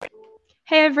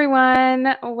Hey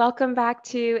everyone, welcome back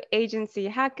to Agency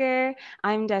Hacker.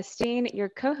 I'm Destine, your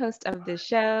co-host of the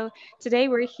show. Today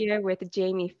we're here with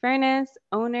Jami Furniss,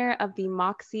 owner of the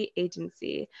Moxie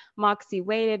Agency, Moxie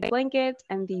Weighted Blankets,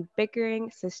 and the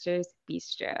Bickering Sisters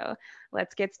Bistro.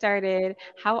 Let's get started.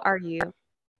 How are you?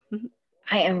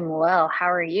 I am well.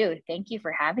 How are you? Thank you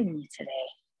for having me today.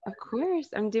 Of course,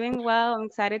 I'm doing well. I'm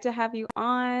excited to have you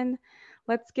on.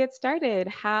 Let's get started.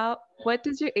 What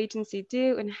does your agency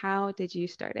do and how did you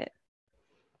start it?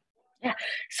 Yeah.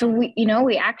 So we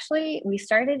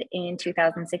started in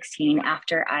 2016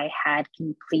 after I had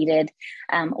completed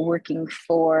working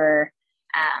for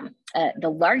the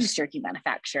largest jerky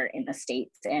manufacturer in the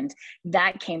States. And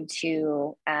that came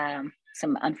to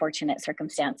some unfortunate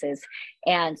circumstances.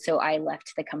 And so I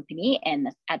left the company. And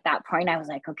at that point, I was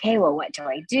like, okay, well, what do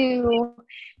I do?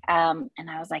 And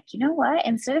I was like, you know what?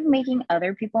 Instead of making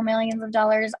other people millions of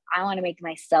dollars, I want to make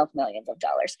myself millions of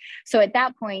dollars. So at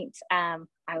that point, I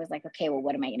was like, okay, well,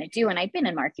 what am I going to do? And I'd been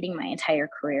in marketing my entire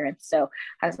career. And so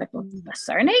I was like, well, let's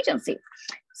start an agency.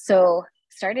 So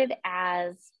started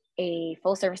as a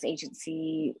full service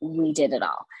agency. We did it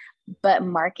all. But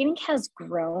marketing has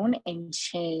grown and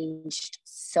changed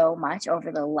so much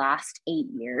over the last 8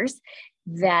 years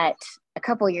that a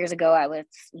couple of years ago, I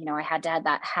had to have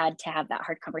that hard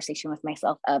conversation with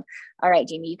myself of, all right,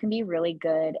 Jami, you can be really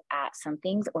good at some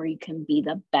things, or you can be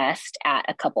the best at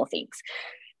a couple things.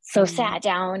 So sat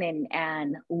down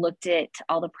and looked at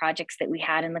all the projects that we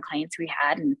had and the clients we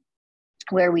had and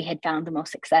where we had found the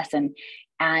most success. And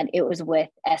it was with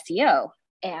SEO.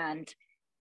 And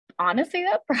honestly,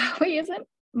 that probably isn't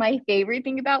my favorite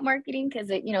thing about marketing because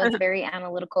it's very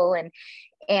analytical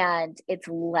and it's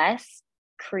less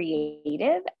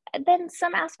creative than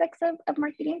some aspects of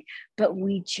marketing. But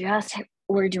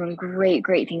we're doing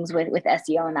great things with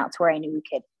SEO, and that's where I knew we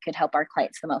could help our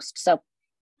clients the most. So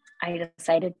I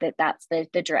decided that that's the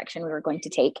direction we were going to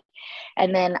take.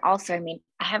 And then also,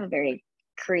 I have a very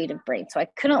creative brain, so I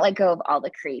couldn't let go of all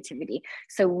the creativity.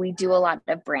 So we do a lot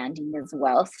of branding as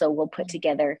well. So we'll put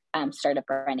together startup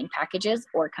branding packages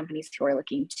or companies who are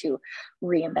looking to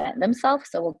reinvent themselves.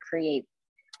 So we'll create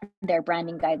their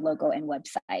branding guide, logo, and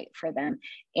website for them,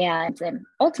 and then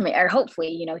ultimately, or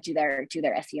hopefully, do their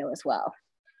SEO as well.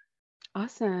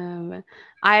 Awesome.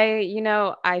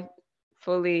 I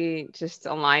fully just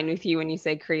align with you when you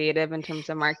say creative in terms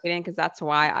of marketing, because that's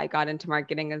why I got into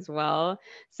marketing as well.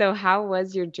 So how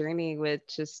was your journey with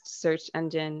just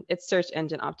it's search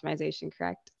engine optimization,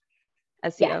 correct?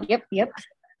 Yeah. SEO. Yep.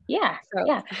 Yeah. So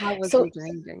Yeah. how was So your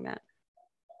journey doing that?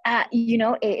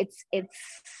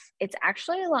 It's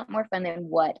actually a lot more fun than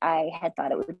what I had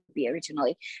thought it would be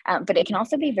originally. But it can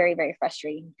also be very, very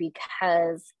frustrating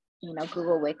because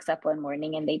Google wakes up one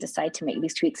morning and they decide to make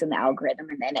these tweaks in the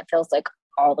algorithm, and then it feels like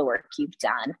all the work you've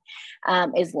done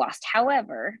is lost.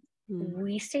 However,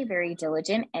 we stay very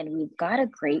diligent and we've got a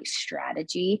great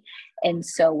strategy, and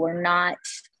so we're not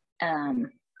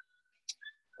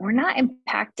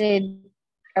impacted,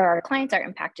 or our clients aren't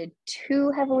impacted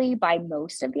too heavily by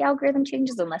most of the algorithm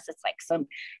changes, unless it's like some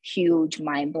huge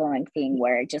mind-blowing thing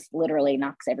where it just literally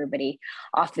knocks everybody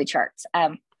off the charts.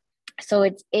 So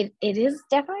it is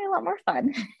definitely a lot more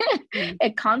fun.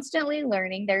 And constantly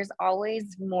learning. There's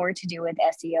always more to do with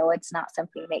SEO. It's not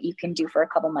something that you can do for a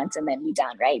couple months and then be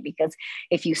done, right? Because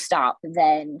if you stop,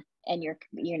 then and your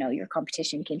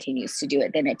competition continues to do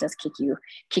it, then it does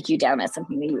kick you down as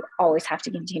something that you always have to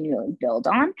continually build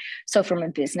on. So from a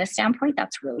business standpoint,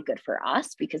 that's really good for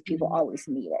us because people always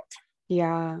need it.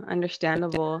 Yeah,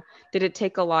 understandable. Did it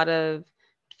take a lot of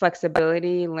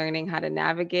flexibility learning how to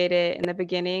navigate it in the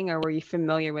beginning, or were you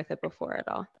familiar with it before at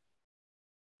all?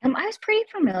 I was pretty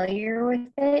familiar with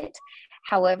it.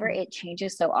 However, it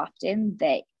changes so often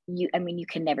that you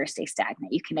can never stay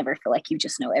stagnant. You can never feel like you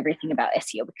just know everything about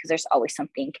SEO because there's always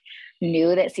something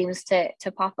new that seems to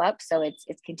pop up. So it's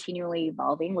continually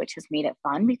evolving, which has made it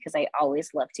fun because I always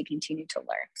love to continue to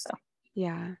learn. So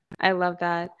yeah, I love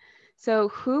that. So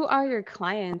who are your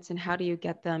clients and how do you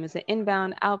get them? Is it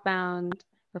inbound, outbound,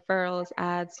 referrals,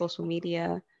 ads, social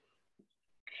media?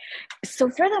 So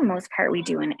for the most part, we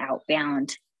do an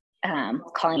outbound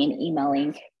calling and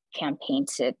emailing campaign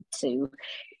to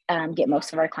get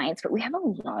most of our clients, but we have a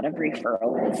lot of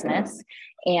referral business.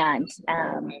 And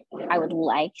I would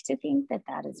like to think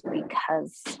that is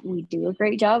because we do a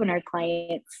great job and our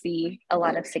clients see a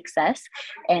lot of success.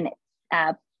 And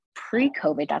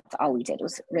pre-COVID, that's all we did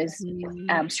was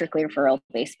strictly referral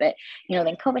based. But,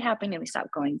 then COVID happened and we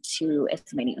stopped going to as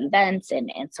many events.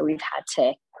 And so we've had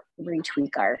to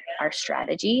retweak our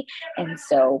strategy. And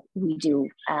so we do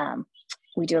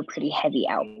a pretty heavy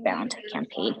outbound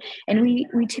campaign. And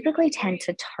we typically tend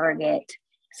to target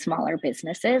smaller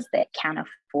businesses that can't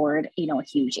afford, a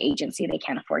huge agency. They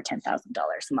can't afford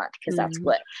 $10,000 a month, because that's Mm.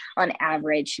 what on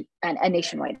average, a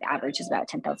nationwide average is about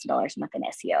 $10,000 a month in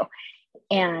SEO.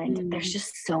 And there's Mm.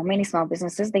 just so many small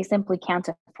businesses, they simply can't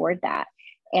afford that.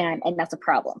 And that's a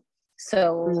problem.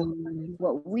 So Mm.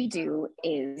 what we do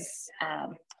is,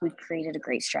 we've created a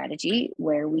great strategy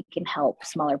where we can help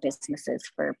smaller businesses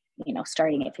for,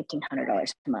 starting at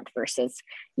 $1,500 a month versus,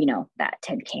 that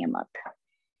 10K a month.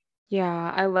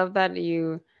 Yeah, I love that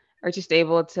you are just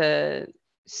able to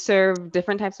serve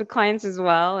different types of clients as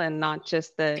well, and not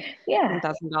just the Yeah,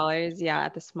 $10,000, yeah,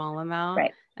 at the small amount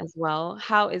right. as well.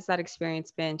 How is that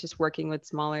experience been just working with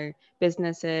smaller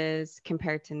businesses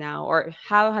compared to now? Or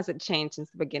how has it changed since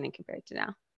the beginning compared to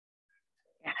now?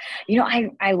 Yeah.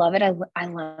 I love it. I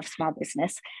love small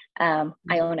business. I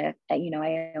Mm. own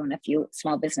I own a few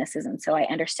small businesses. And so I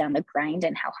understand the grind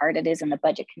and how hard it is and the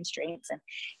budget constraints. And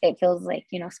it feels like,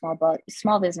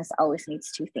 small business always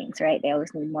needs two things, right? They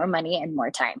always need more money and more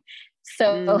time.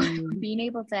 So Mm. being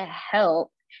able to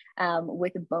help,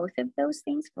 with both of those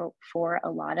things for a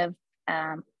lot of,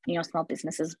 small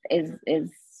businesses is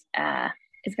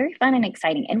very fun and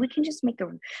exciting. And we can just make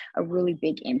a really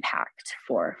big impact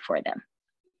for them.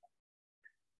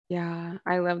 Yeah,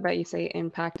 I love that you say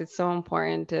impact. It's so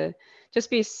important to just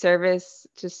be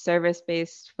just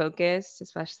service-based focused,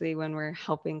 especially when we're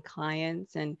helping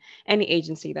clients and any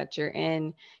agency that you're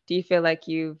in. Do you feel like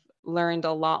you've learned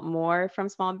a lot more from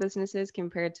small businesses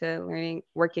compared to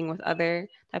working with other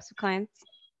types of clients?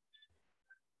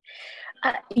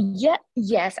 Yeah,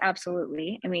 yes,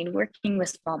 absolutely. I mean, working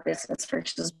with small business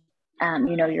versus,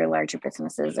 your larger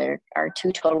businesses are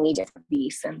two totally different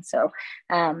beasts. And so,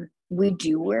 we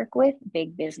do work with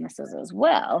big businesses as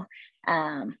well.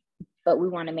 But we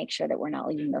want to make sure that we're not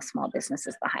leaving those small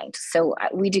businesses behind. So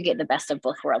we do get the best of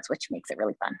both worlds, which makes it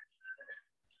really fun.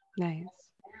 Nice.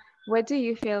 What do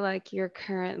you feel like you're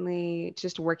currently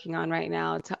just working on right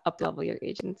now to up level your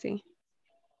agency?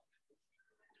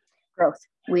 Growth.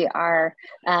 We are,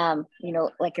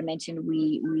 like I mentioned,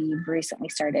 we recently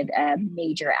started a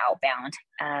major outbound,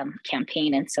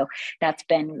 campaign, and so that's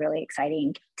been really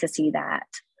exciting to see that,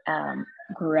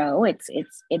 grow. It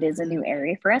is a new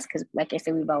area for us because, like I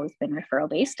said, we've always been referral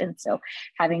based, and so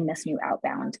having this new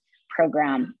outbound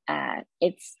program,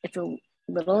 it's a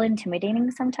little intimidating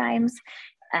sometimes,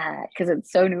 because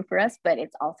it's so new for us, but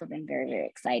it's also been very, very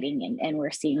exciting, and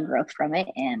we're seeing growth from it.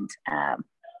 And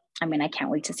I mean, I can't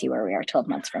wait to see where we are 12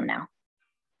 months from now.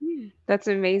 Hmm. That's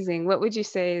amazing. What would you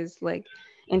say is like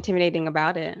intimidating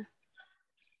about it?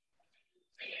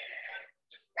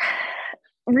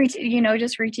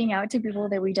 Just reaching out to people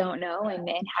that we don't know, and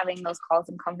having those calls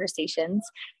and conversations,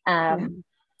 Yeah.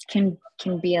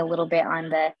 can be a little bit on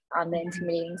the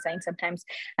intimidating side sometimes.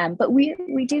 But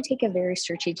we do take a very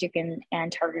strategic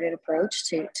and targeted approach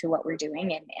to what we're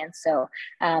doing. And so,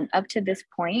 up to this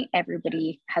point,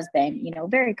 everybody has been,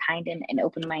 very kind and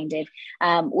open-minded,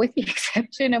 with the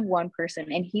exception of one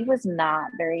person. And he was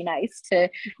not very nice to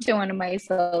one of my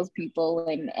salespeople,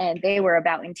 and they were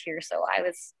about in tears. So I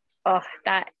was, oh,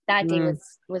 that day Mm.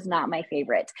 was not my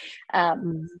favorite. Um,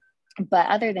 Mm. but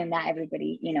other than that,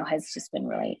 everybody, has just been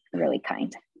really, really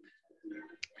kind.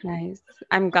 Nice.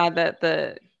 I'm glad that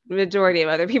the majority of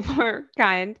other people are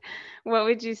kind. What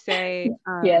would you say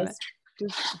Yes.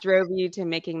 just drove you to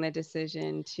making the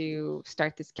decision to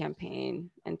start this campaign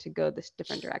and to go this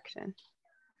different direction?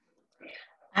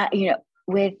 uh, you know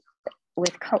with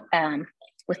with co- um,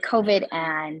 with COVID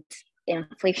and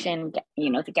inflation,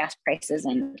 the gas prices,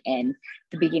 and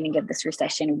the beginning of this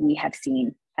recession, we had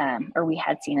seen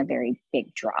a very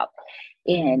big drop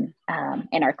Mm.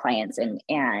 in our clients.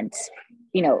 And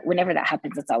whenever that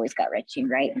happens, it's always gut wrenching,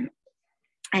 right?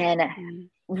 And Mm.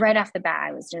 right off the bat,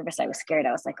 I was nervous. I was scared.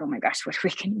 I was like, oh my gosh, what are we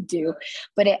going to do?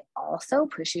 But it also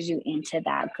pushes you into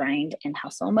that grind and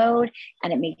hustle mode.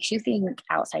 And it makes you think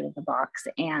outside of the box.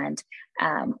 And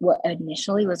what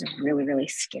initially was really, really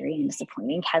scary and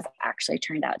disappointing has actually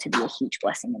turned out to be a huge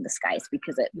blessing in disguise,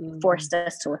 because it Mm. forced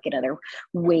us to look at other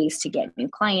ways to get new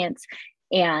clients.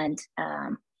 And,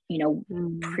 you know,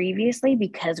 Mm. previously,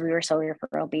 because we were so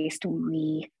referral based,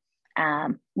 we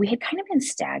had kind of been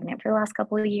stagnant for the last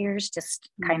couple of years, just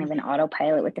kind Mm. of an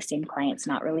autopilot with the same clients,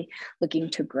 not really looking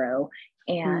to grow.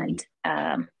 Mm.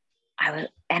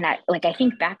 And I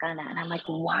think back on that, and I'm like,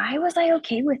 why was I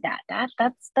okay with that?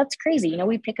 That's crazy.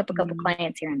 We pick up a couple Mm.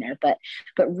 clients here and there, but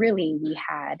really we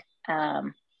had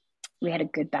a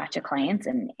good batch of clients,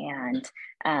 and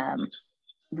um,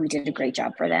 we did a great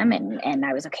job for them, and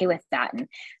I was okay with that.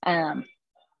 And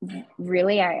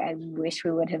really, I wish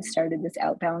we would have started this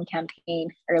outbound campaign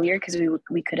earlier, because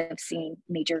we could have seen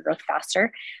major growth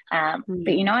faster. But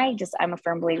Mm. I'm a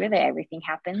firm believer that everything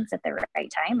happens at the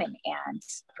right time, and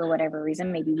for whatever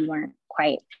reason, maybe we weren't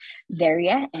quite there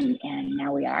yet, and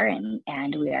now we are,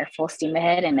 and we are full steam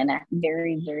ahead and in a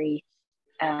very, very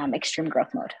extreme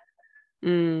growth mode.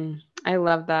 I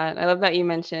love that. I love that you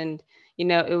mentioned,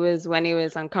 it was when it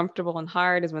was uncomfortable and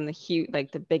hard is when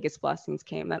the biggest blessings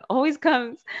came. That always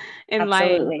comes in life.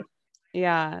 Absolutely.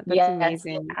 Yeah, that's Yes,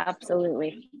 amazing.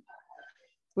 absolutely.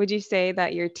 Would you say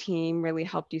that your team really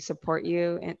helped you support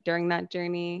you during that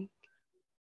journey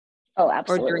Oh, or during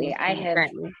absolutely. I have.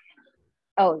 currently?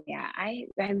 Oh yeah, I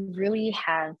really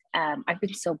have. I've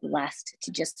been so blessed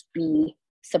to just be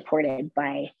supported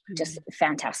by just Mm.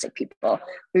 fantastic people.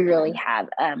 We really have.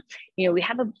 We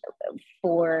have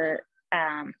for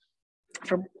um,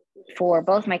 for for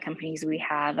both my companies, we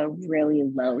have a really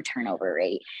low turnover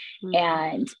rate, Mm.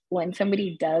 and when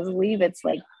somebody does leave, it's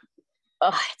like,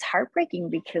 oh, it's heartbreaking,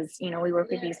 because we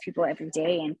work with these people every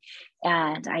day,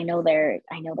 and I know their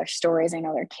stories, I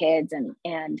know their kids,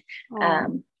 and Oh,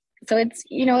 um, so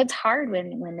it's hard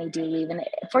when they do leave, and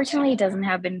fortunately, it doesn't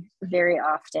happen very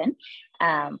often,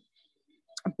 um,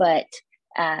 but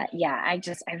yeah, I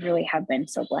really have been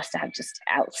so blessed to have just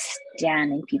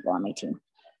outstanding people on my team.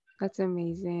 that's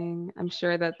amazing. I'm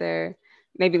sure that they're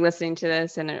maybe listening to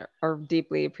this and are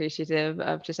deeply appreciative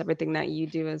of just everything that you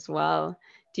do as well.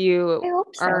 Do I you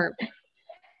hope so. are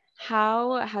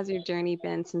How has your journey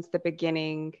been since the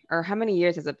beginning, or how many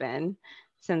years has it been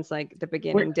since like the We're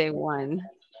beginning, day one?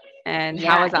 And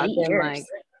how has Yeah, that eight been years. like?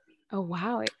 Oh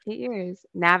wow, 8 years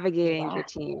navigating your Yeah.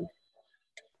 team.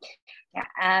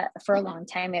 Yeah, for a long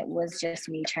time, it was just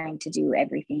me trying to do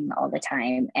everything all the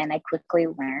time. And I quickly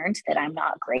learned that I'm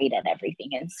not great at everything.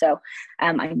 And so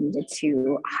I needed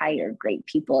to hire great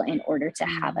people in order to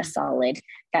have a Mm. solid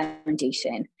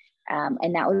foundation.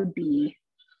 And that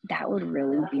would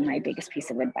really be my biggest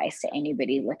piece of advice to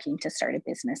anybody looking to start a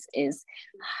business, is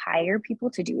hire people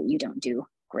to do what you don't do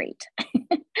great.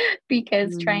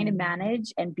 Because trying to Mm.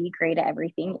 manage and be great at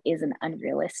everything is an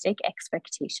unrealistic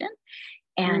expectation,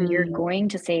 and you're Mm. going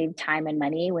to save time and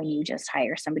money when you just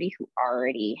hire somebody who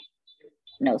already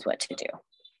knows what to do.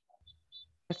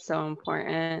 That's so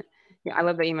important. Yeah, I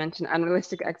love that you mentioned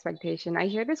unrealistic expectation. I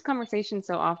hear this conversation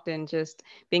so often, just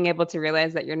being able to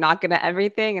realize that you're not good at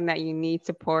everything and that you need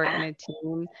support in Yeah, a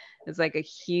team is like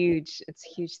it's a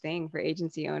huge thing for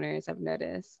agency owners, I've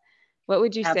noticed. What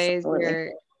would you say is absolutely.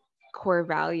 your core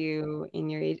value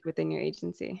within your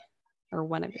agency, or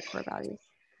one of your core values?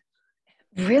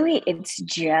 Really, it's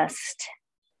just,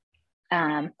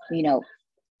 you know,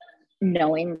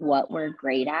 knowing what we're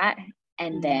great at,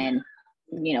 and Mm. then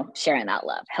sharing that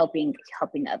love, helping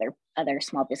other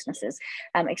small businesses,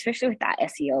 especially with that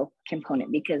SEO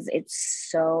component, because there's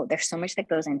so much that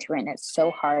goes into it, and it's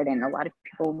so hard, and a lot of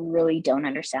people really don't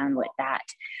understand what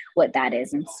that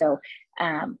is. And so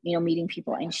meeting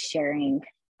people and sharing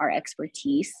our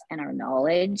expertise and our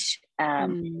knowledge,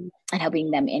 Mm. and helping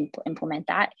them implement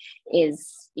that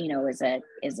is a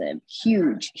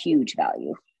huge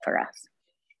value for us.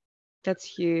 That's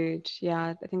huge.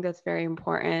 Yeah, I think that's very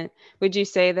important. Would you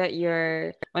say that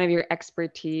one of your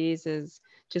expertise is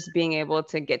just being able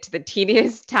to get to the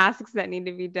tedious tasks that need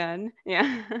to be done?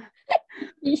 Yeah.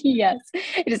 Yes,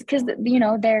 it is, because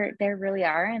there really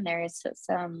are, and there is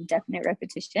some definite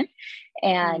repetition,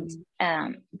 and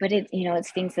Mm. but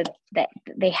it's things that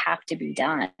they have to be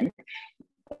done,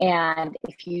 and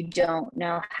if you don't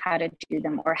know how to do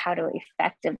them or how to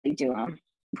effectively do them,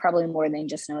 probably more than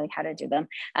just knowing how to do them,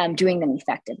 doing them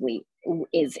effectively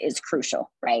is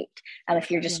crucial, right? If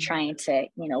you're Yeah. just trying to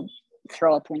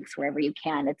throw up links wherever you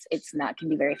can, it's not going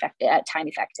to be very effective, time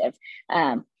effective.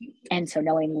 And so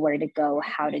knowing where to go,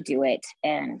 how to do it,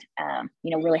 and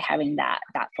really having that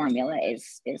formula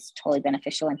is totally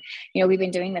beneficial. And we've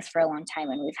been doing this for a long time,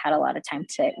 and we've had a lot of time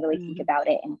to really think Mm. about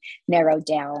it and narrow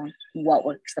down what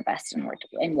works the best and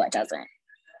what doesn't.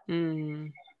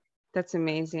 Mm. That's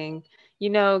amazing.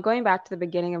 Going back to the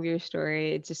beginning of your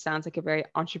story, it just sounds like a very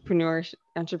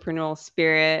entrepreneurial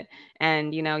spirit,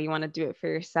 and you want to do it for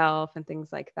yourself and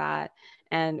things like that.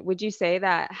 And would you say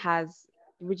that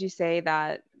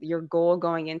your goal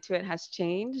going into it has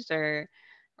changed, or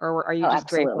are you Oh, just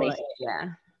grateful absolutely. that, yeah.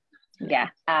 Yeah,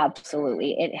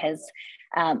 absolutely. It has,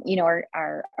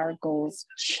 our goals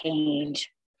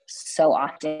change so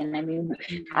often. I mean,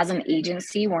 Mm. as an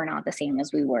agency, we're not the same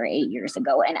as we were 8 years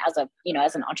ago. And as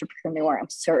an entrepreneur, I'm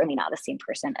certainly not the same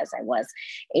person as I was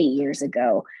 8 years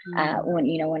ago.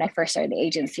 Mm. When I first started the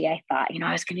agency, I thought,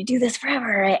 I was going to do this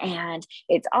forever, and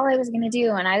it's all I was going to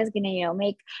do. And I was going to,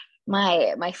 make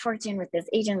my fortune with this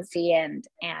agency, and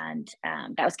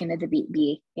that was going to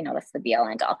be, that's the be all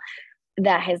end all.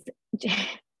 That has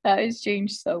that has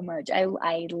changed so much. I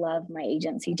love my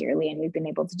agency dearly, and we've been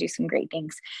able to do some great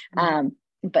things.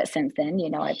 But since then,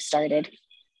 I've started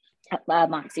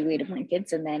Moxie Way to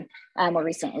Blankets, and then more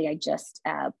recently, I just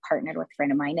partnered with a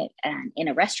friend of mine in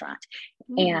a restaurant,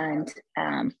 and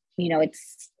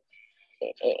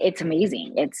it's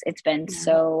amazing. It's been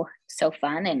so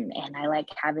fun, and I like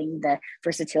having the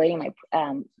versatility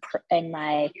in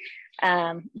my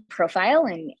profile,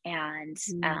 and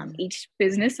each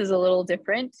business is a little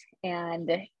different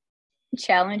and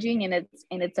challenging in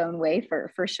its own way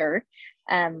for sure.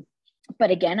 But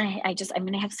again, I'm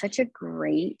going to have such a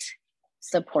great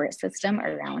support system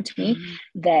around me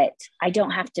that I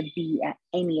don't have to be at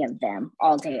any of them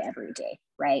all day, every day.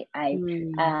 Right.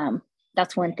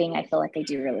 That's one thing I feel like I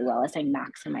do really well is I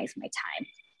maximize my time,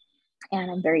 and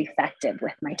I'm very effective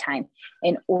with my time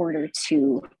in order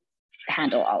to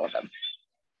handle all of them.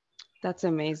 That's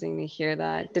amazing to hear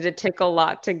that. Did it take a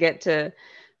lot to get to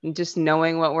just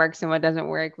knowing what works and what doesn't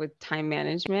work with time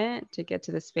management to get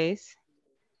to the space?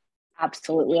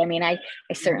 Absolutely. I mean, I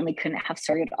certainly couldn't have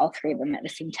started all three of them at the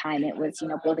same time. It was,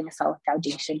 building a solid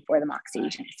foundation for the Moxie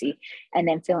agency, and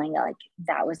then feeling like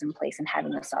that was in place and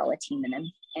having a solid team,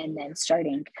 and then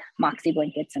starting Moxie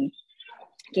Blankets and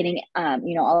getting,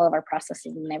 all of our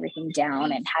processes and everything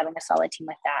down, and having a solid team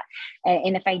with that.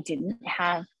 And if I didn't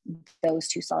have those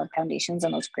two solid foundations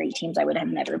and those great teams, I would have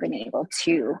never been able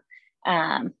to,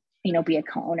 be a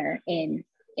co-owner in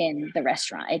the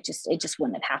restaurant. It just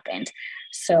wouldn't have happened.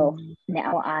 So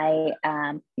now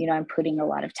I'm putting a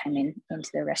lot of time into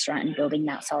the restaurant and building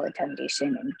that solid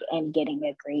foundation, and getting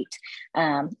a great,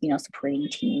 supporting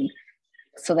team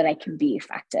so that I can be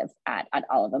effective at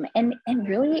all of them. And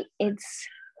really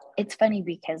it's funny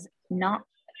because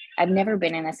I've never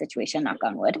been in a situation, knock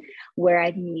on wood, where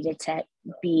I've needed to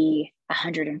be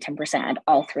 110% at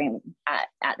all three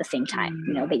at the same time.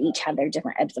 They each have their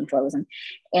different ebbs and flows,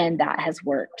 and that has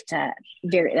worked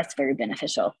that's very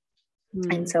beneficial.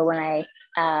 And so when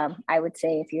I would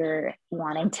say, if you're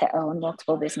wanting to own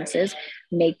multiple businesses,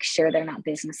 make sure they're not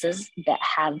businesses that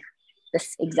have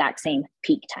this exact same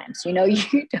peak times. You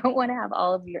don't want to have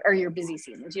all of your busy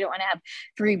seasons. You don't want to have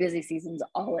 3 busy seasons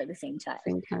all at the same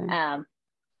time.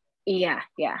 Yeah,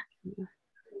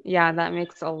 that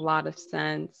makes a lot of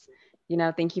sense.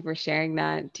 Thank you for sharing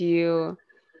that.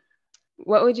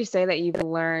 What would you say that you've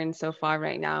learned so far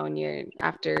right now,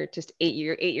 after just 8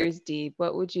 years deep?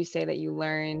 What would you say that you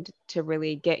learned to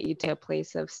really get you to a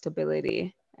place of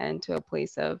stability and to a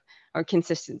place of, or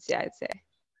consistency, I'd say?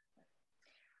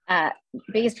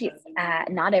 Biggest piece,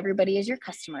 not everybody is your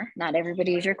customer, not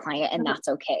everybody is your client, and that's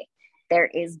okay. There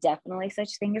is definitely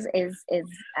such things as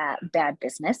bad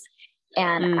business.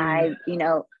 And I,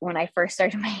 when I first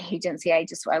started my agency, I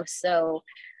was so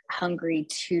hungry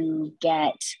to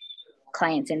get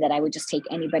clients in that I would just take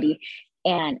anybody,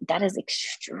 and that is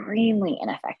extremely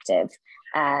ineffective.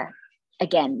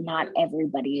 Again, not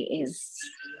everybody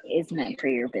is meant for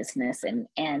your business,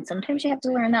 and sometimes you have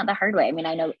to learn that the hard way. I mean,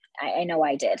 I know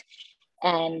I did.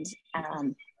 And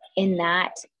in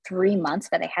that 3 months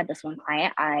that I had this one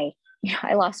client, I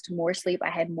lost more sleep. I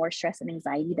had more stress and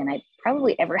anxiety than I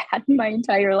probably ever had in my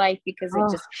entire life, because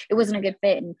it wasn't a good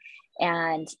fit.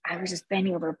 And I was just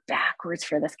bending over backwards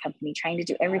for this company, trying to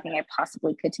do everything I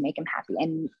possibly could to make him happy.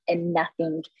 And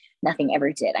nothing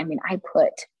ever did. I mean, I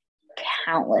put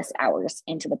countless hours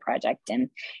into the project. And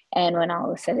when all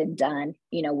was said and done,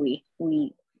 they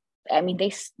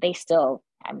still,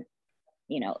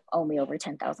 owe me over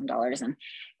 $10,000, and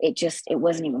it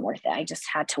wasn't even worth it. I just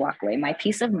had to walk away. My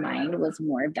peace of mind was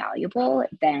more valuable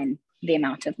than the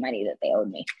amount of money that they owed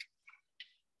me.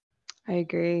 I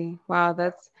agree. Wow.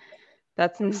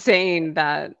 That's insane.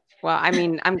 I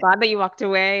mean, I'm glad that you walked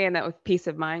away, and that with peace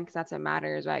of mind, because that's what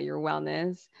matters, right? Your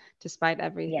wellness, despite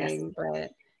everything. Yes.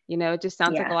 But, it just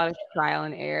sounds like a lot of trial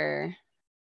and error.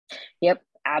 Yep.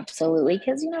 Absolutely.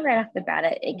 Because, right off the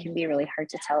bat, it can be really hard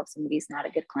to tell if somebody's not a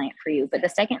good client for you. But the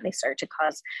second they start to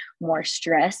cause more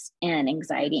stress and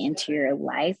anxiety into your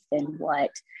life than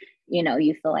what, you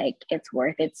feel like it's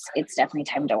worth, it's definitely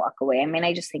time to walk away. I mean,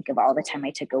 I just think of all the time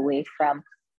I took away from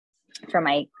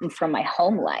my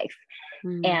home life.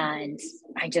 And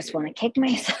I just want to kick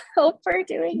myself for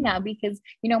doing that, because,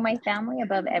 my family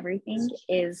above everything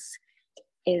is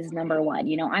number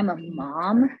one. I'm a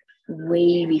mom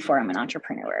way before I'm an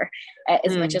entrepreneur.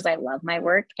 As much as I love my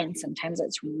work, and sometimes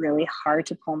it's really hard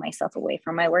to pull myself away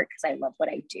from my work because I love what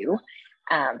I do.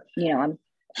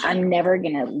 I'm never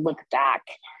going to look back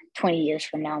 20 years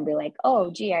from now and be like,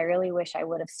 oh, gee, I really wish I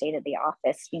would have stayed at the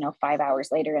office, 5 hours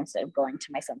later instead of going to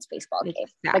my son's baseball game.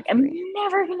 Like, I'm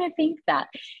never going to think that.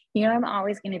 I'm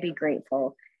always going to be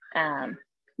grateful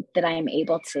that I'm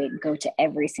able to go to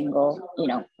every single,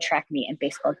 track meet and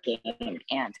baseball game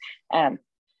and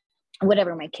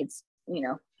whatever my kids,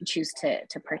 choose to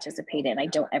participate in. I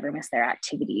don't ever miss their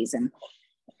activities. And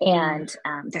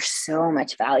there's so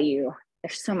much value.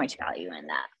 There's so much value in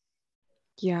that.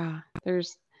 Yeah,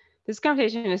 this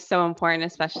conversation is so important,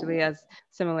 especially as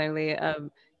similarly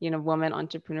woman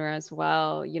entrepreneur as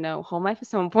well. Home life is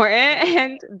so important,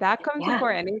 and that comes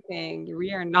before anything.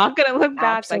 We are not going to look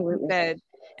back, like you said,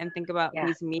 and think about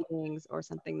these meetings or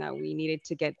something that we needed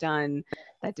to get done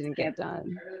that didn't get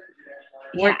done.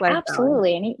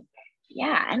 Absolutely.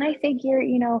 And I figure,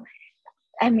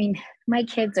 my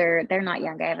kids they're not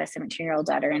young. I have a 17-year-old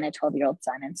daughter and a 12-year-old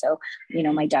son. And so,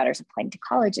 my daughter's applying to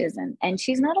colleges and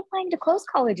she's not applying to close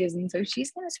colleges. And so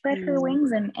she's going to spread her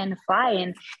wings and fly.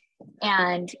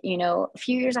 And, a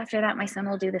few years after that, my son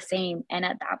will do the same. And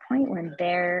at that point, when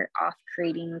they're off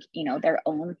creating, their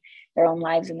own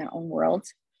lives and their own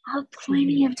worlds, I'll have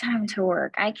plenty of time to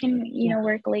work. I can,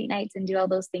 work late nights and do all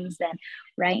those things then.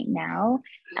 Right now,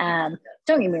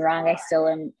 don't get me wrong, I still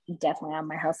am definitely on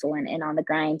my hustle and on the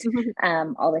grind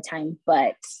all the time,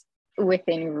 but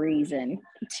within reason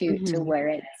to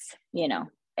where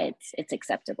it's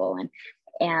acceptable.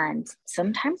 And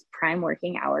sometimes prime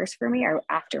working hours for me are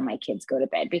after my kids go to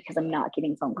bed, because I'm not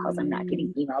getting phone calls, I'm not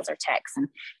getting emails or texts,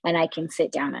 and I can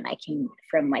sit down and I can,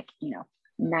 from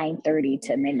 9:30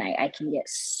 to midnight, I can get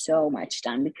so much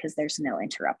done because there's no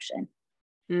interruption.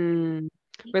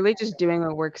 Really just doing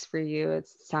what works for you, it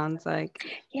sounds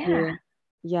like.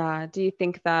 Yeah. Do you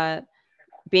think that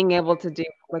being able to do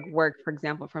like work, for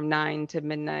example, from 9 to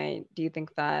midnight, do you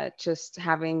think that just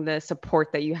having the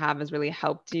support that you have has really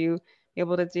helped you be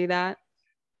able to do that?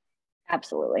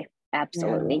 Absolutely.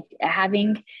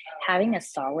 Having a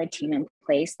solid team in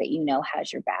place that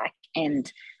has your back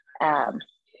and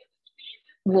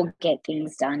will get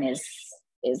things done is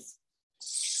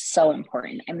so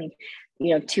important. I mean,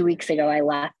 2 weeks ago I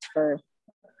left for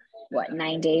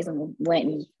 9 days and went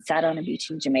and sat on a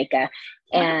beach in Jamaica,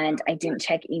 and I didn't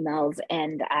check emails,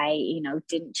 and I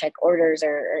didn't check orders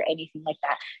or anything like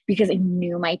that, because I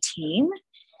knew my team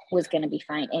was going to be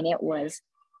fine. And it was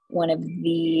one of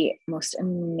the most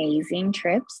amazing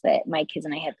trips that my kids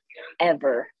and I have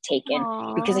ever taken.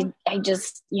 Aww. Because I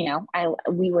just,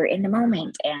 we were in the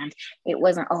moment, and it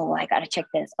wasn't, oh, I got to check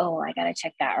this. Oh, I got to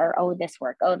check that. Or, oh, this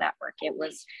work. Oh, that work. It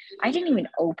was, I didn't even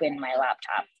open my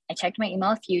laptop. I checked my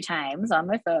email a few times on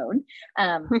my phone.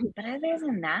 But other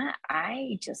than that,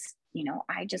 I just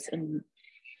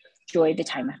enjoyed the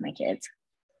time with my kids.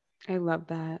 I love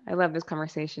that. I love this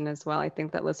conversation as well. I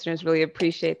think that listeners really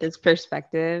appreciate this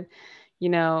perspective.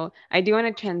 I do want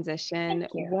to transition.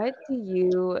 What do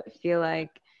you feel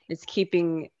like is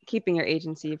keeping your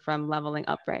agency from leveling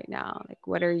up right now? Like,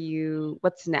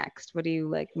 what's next? What are you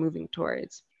like moving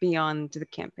towards beyond the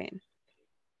campaign?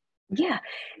 Yeah.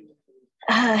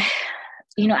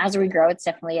 As we grow, it's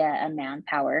definitely a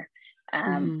manpower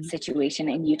situation.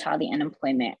 In Utah, the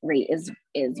unemployment rate is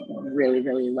really,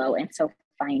 really low. And so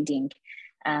finding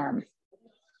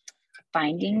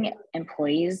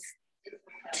employees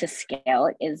to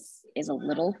scale is a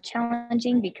little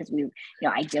challenging, because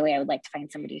ideally I would like to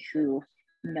find somebody who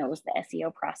knows the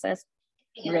SEO process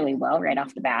really well right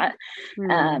off the bat.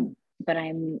 But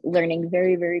I'm learning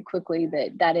very, very quickly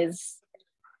that is,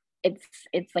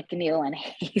 it's like a needle in a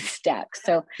haystack.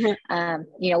 So, we'll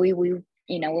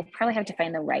probably have to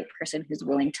find the right person who's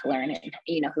willing to learn and,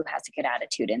 who has a good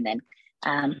attitude, and then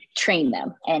train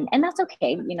them. And that's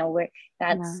okay. That's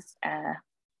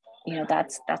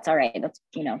all right. That's,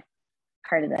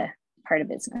 part of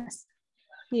business.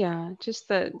 Yeah. Just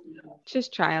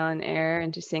trial and error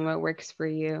and just seeing what works for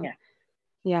you.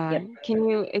 Yeah. Yep. Can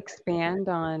you expand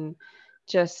on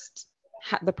just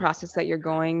the process that you're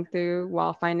going through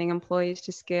while finding employees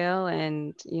to scale,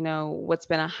 and, what's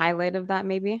been a highlight of that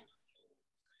maybe?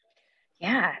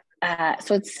 Yeah.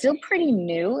 So it's still pretty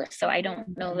new, so I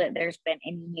don't know that there's been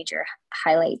any major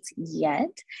highlights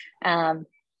yet.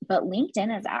 But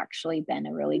LinkedIn has actually been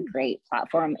a really great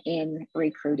platform in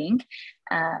recruiting,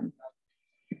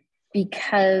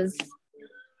 because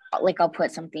I'll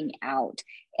put something out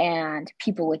and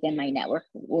people within my network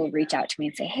will reach out to me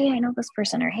and say, hey, I know this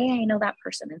person, or hey, I know that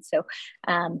person. And so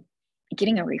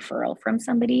getting a referral from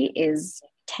somebody is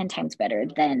 10 times better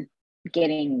than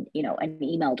getting, an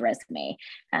emailed resume.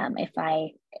 If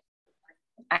I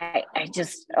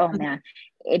just, oh man,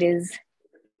 it is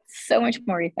so much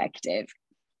more effective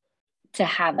to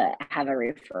have a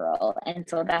referral. And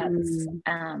so that's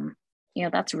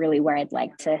that's really where I'd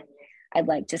like to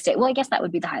stay. Well, I guess that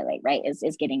would be the highlight, right?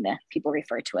 Is getting the people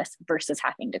referred to us versus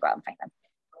having to go out and find them.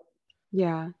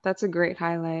 Yeah, that's a great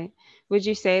highlight. Would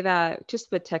you say that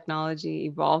just with technology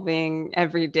evolving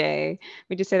every day,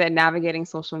 would you say that navigating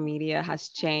social media has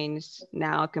changed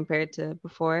now compared to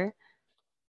before,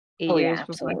 eight Oh yeah, years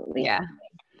before? absolutely. Yeah.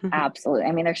 Absolutely.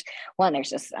 I mean, there's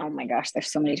just, oh my gosh,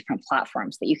 there's so many different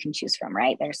platforms that you can choose from,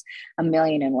 right? There's a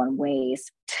million and one ways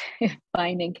to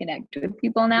find and connect with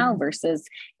people now versus,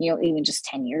 even just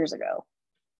 10 years ago.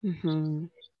 Mm-hmm.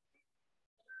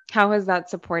 How has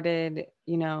that supported,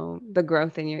 the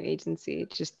growth in your agency?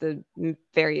 Just the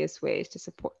various ways to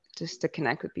support, just to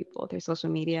connect with people through social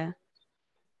media?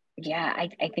 Yeah,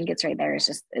 I think it's right there. It's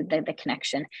just the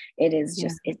connection. It is Yeah.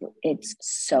 just, it's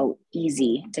so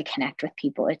easy to connect with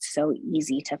people. It's so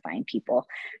easy to find people.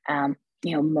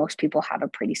 Most people have a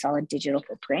pretty solid digital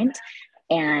footprint.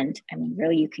 And I mean,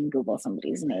 really, you can Google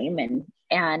somebody's name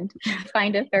and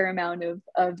find a fair amount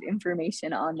of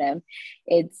information on them.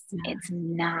 It's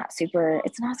not super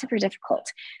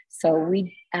difficult. So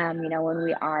when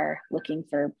we are looking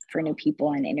for new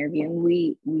people and interviewing,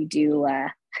 we do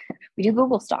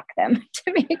Google stalk them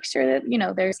to make sure that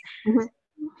there's Mhm.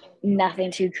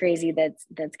 nothing too crazy that's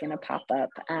going to pop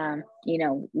up.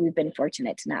 We've been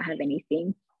fortunate to not have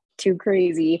anything too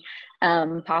crazy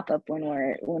pop up when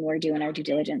we're doing our due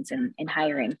diligence and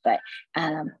hiring. But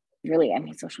really, I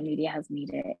mean, social media has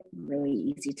made it really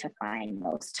easy to find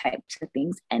those types of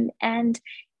things, and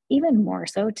even more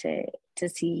so to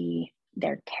see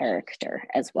their character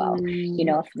as well.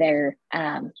 Mm, If they're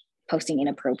posting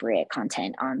inappropriate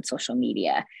content on social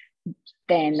media,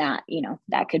 then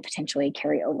that could potentially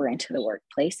carry over into the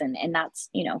workplace, and that's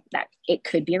that it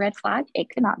could be a red flag, it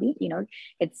could not be.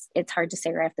 It's hard to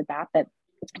say right off the bat, but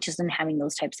just in having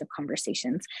those types of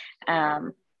conversations,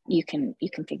 you can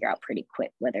figure out pretty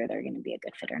quick whether they're going to be a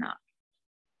good fit or not.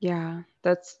 yeah,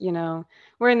 that's,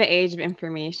 we're in the age of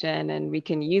information and we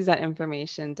can use that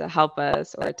information to help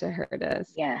us or to hurt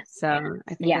us. Yes. So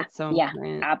I think Yeah. that's so Yeah.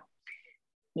 important.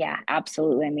 Yeah,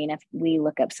 absolutely. I mean, if we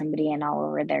look up somebody and all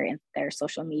over their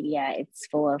social media, it's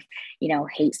full of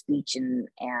hate speech and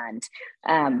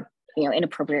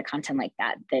inappropriate content like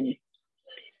that, then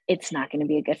it's not going to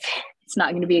be a good fit. It's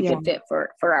not going to be a Yeah. good fit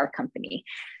for our company.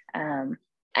 And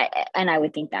I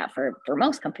would think that for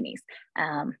most companies.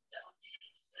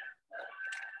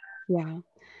 Yeah.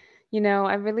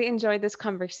 I really enjoyed this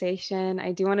conversation.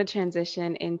 I do want to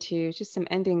transition into just some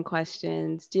ending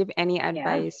questions. Do you have any Yeah.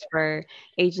 advice for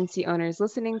agency owners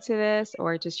listening to this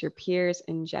or just your peers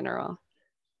in general?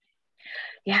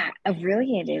 Yeah,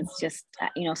 really, it is just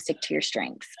stick to your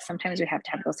strengths. Sometimes we have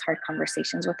to have those hard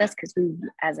conversations with us because we,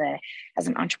 as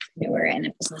an entrepreneur and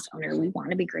a business owner, we want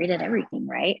to be great at everything,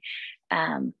 right?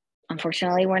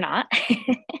 Unfortunately, we're not.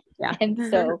 Yeah. And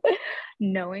so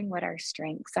knowing what our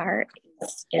strengths are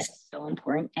is so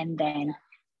important. And then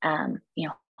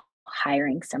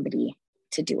hiring somebody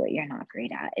to do what you're not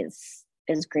great at is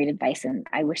great advice. And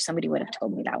I wish somebody would have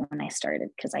told me that when I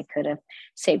started, because I could have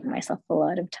saved myself a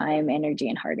lot of time, energy,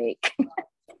 and heartache.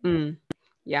 Mm.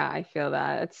 Yeah, I feel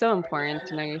that. It's so important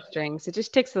to know your strengths. It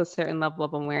just takes a certain level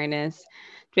of awareness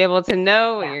to be able to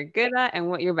know what Yeah. you're good at and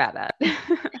what you're bad at.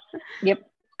 Yep.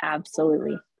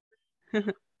 Absolutely.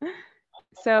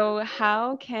 So,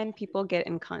 how can people get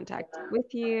in contact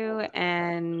with you?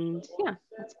 And yeah,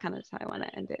 that's kind of how I want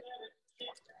to end it.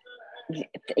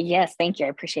 Yes, thank you. I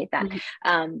appreciate that.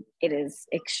 Mhm. It is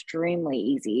extremely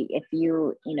easy. If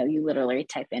you literally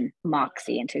type in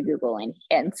Moxie into Google,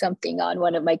 and something on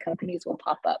one of my companies will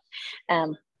pop up.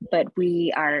 But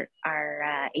our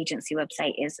agency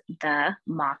website is the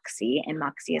Moxie, and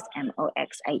Moxie is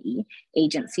Moxie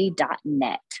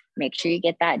agency.net. Make sure you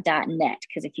get that .net,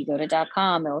 because if you go to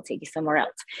 .com, it will take you somewhere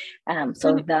else.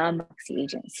 So the Moxie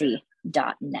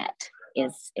agency.net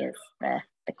is the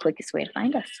quickest way to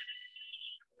find us.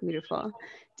 Beautiful.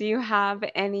 Do you have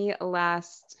any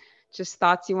last just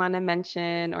thoughts you want to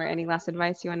mention or any last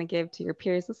advice you want to give to your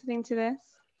peers listening to this?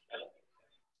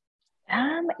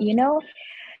 You know,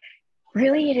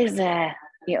 really, it is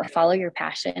follow your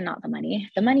passion, not the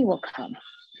money. The money will come.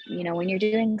 When you're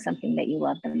doing something that you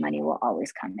love, the money will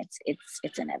always come.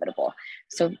 It's inevitable.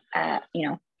 So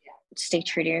stay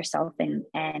true to yourself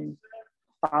and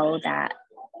follow that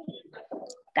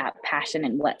passion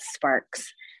and what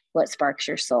sparks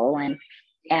your soul,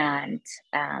 and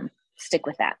stick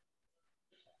with that.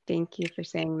 Thank you for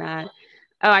saying that.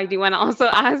 Oh, I do want to also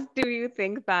ask, do you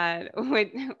think that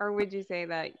would you say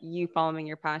that you following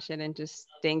your passion and just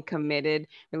staying committed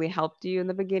really helped you in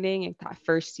the beginning, in that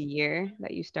first year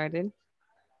that you started?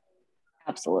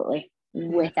 Absolutely. Yeah.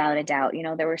 Without a doubt. You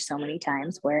know, there were so many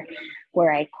times where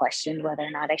I questioned whether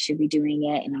or not I should be doing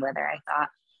it and whether I thought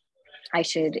I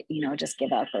should, you know, just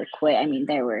give up or quit. I mean,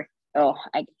 there were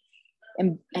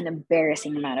an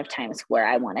embarrassing amount of times where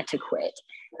I wanted to quit.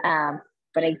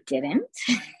 But I didn't.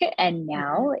 And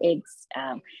now it's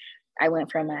I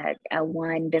went from a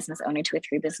one business owner to a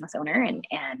three business owner, and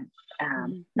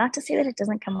not to say that it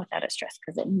doesn't come without a stress,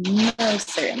 because it most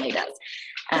certainly does.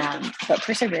 But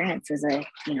perseverance is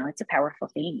it's a powerful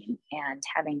thing, and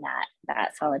having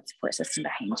that solid support system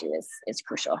behind you is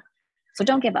crucial. So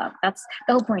don't give up. That's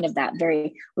the whole point of that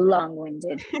very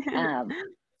long-winded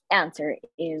answer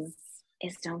is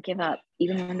don't give up.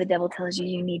 Even when the devil tells you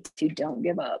you need to, don't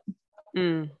give up.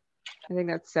 I think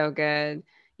that's so good.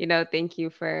 Thank you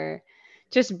for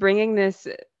just bringing this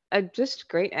just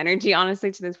great energy,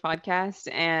 honestly, to this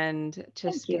podcast, and Thank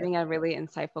just you. giving a really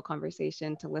insightful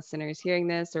conversation to listeners hearing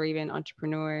this, or even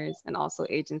entrepreneurs and also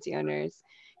agency owners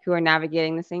who are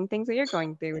navigating the same things that you're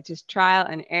going through, which is trial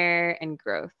and error and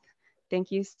growth. Thank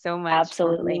you so much for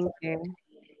Absolutely. being here.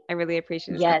 I really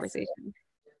appreciate this Yes. conversation.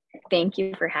 Thank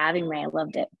you for having me. I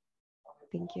loved it.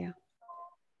 Thank you.